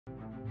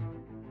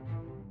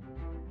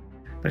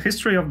The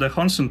history of the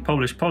Hornsund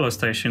Polish Polar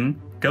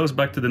Station goes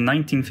back to the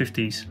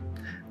 1950s.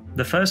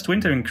 The first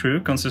wintering crew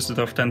consisted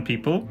of 10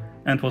 people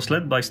and was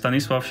led by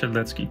Stanisław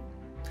Siedlecki.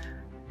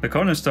 The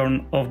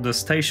cornerstone of the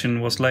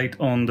station was laid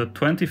on the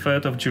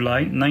 23rd of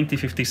July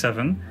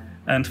 1957,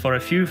 and for a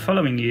few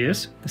following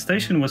years the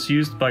station was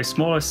used by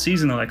smaller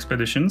seasonal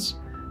expeditions,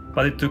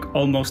 but it took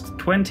almost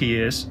 20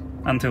 years,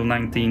 until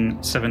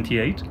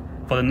 1978,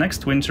 for the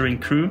next wintering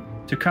crew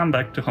to come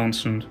back to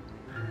Hornsund.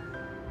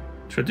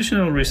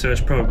 Traditional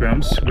research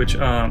programs, which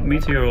are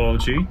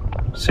meteorology,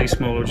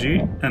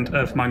 seismology and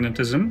earth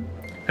magnetism,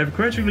 have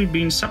gradually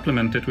been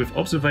supplemented with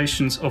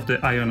observations of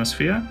the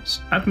ionosphere,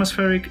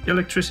 atmospheric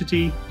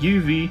electricity,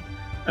 UV,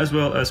 as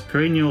well as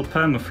perennial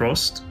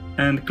permafrost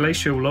and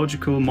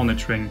glaciological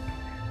monitoring.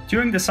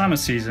 During the summer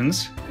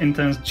seasons,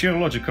 intense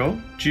geological,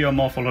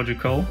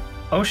 geomorphological,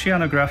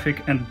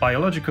 oceanographic and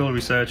biological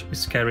research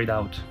is carried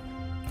out.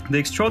 The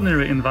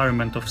extraordinary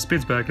environment of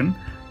Spitsbergen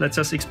lets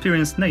us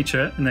experience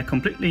nature in a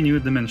completely new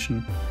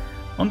dimension.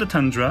 On the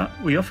tundra,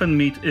 we often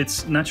meet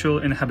its natural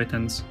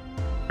inhabitants: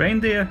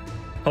 reindeer,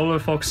 polar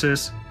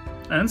foxes,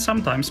 and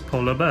sometimes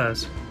polar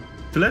bears.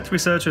 To let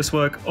researchers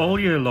work all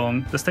year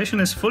long, the station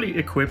is fully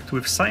equipped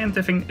with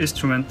scientific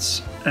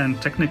instruments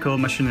and technical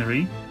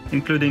machinery,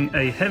 including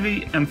a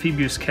heavy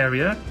amphibious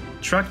carrier,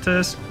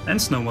 tractors, and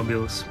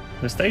snowmobiles.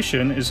 The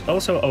station is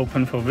also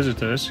open for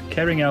visitors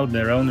carrying out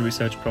their own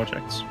research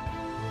projects.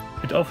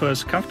 It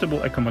offers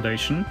comfortable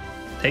accommodation,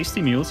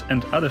 tasty meals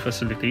and other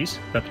facilities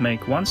that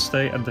make one's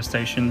stay at the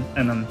station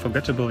an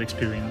unforgettable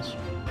experience.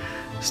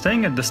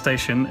 Staying at the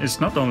station is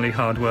not only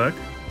hard work,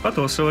 but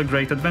also a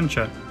great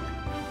adventure.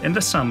 In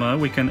the summer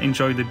we can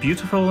enjoy the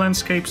beautiful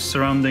landscapes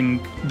surrounding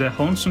the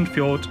Hornsund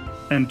fjord,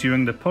 and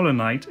during the polar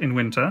night in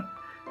winter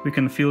we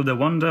can feel the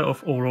wonder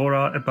of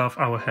aurora above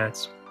our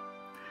heads.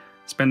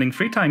 Spending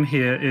free time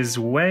here is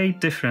way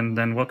different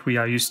than what we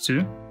are used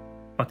to,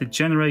 but it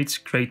generates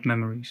great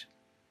memories.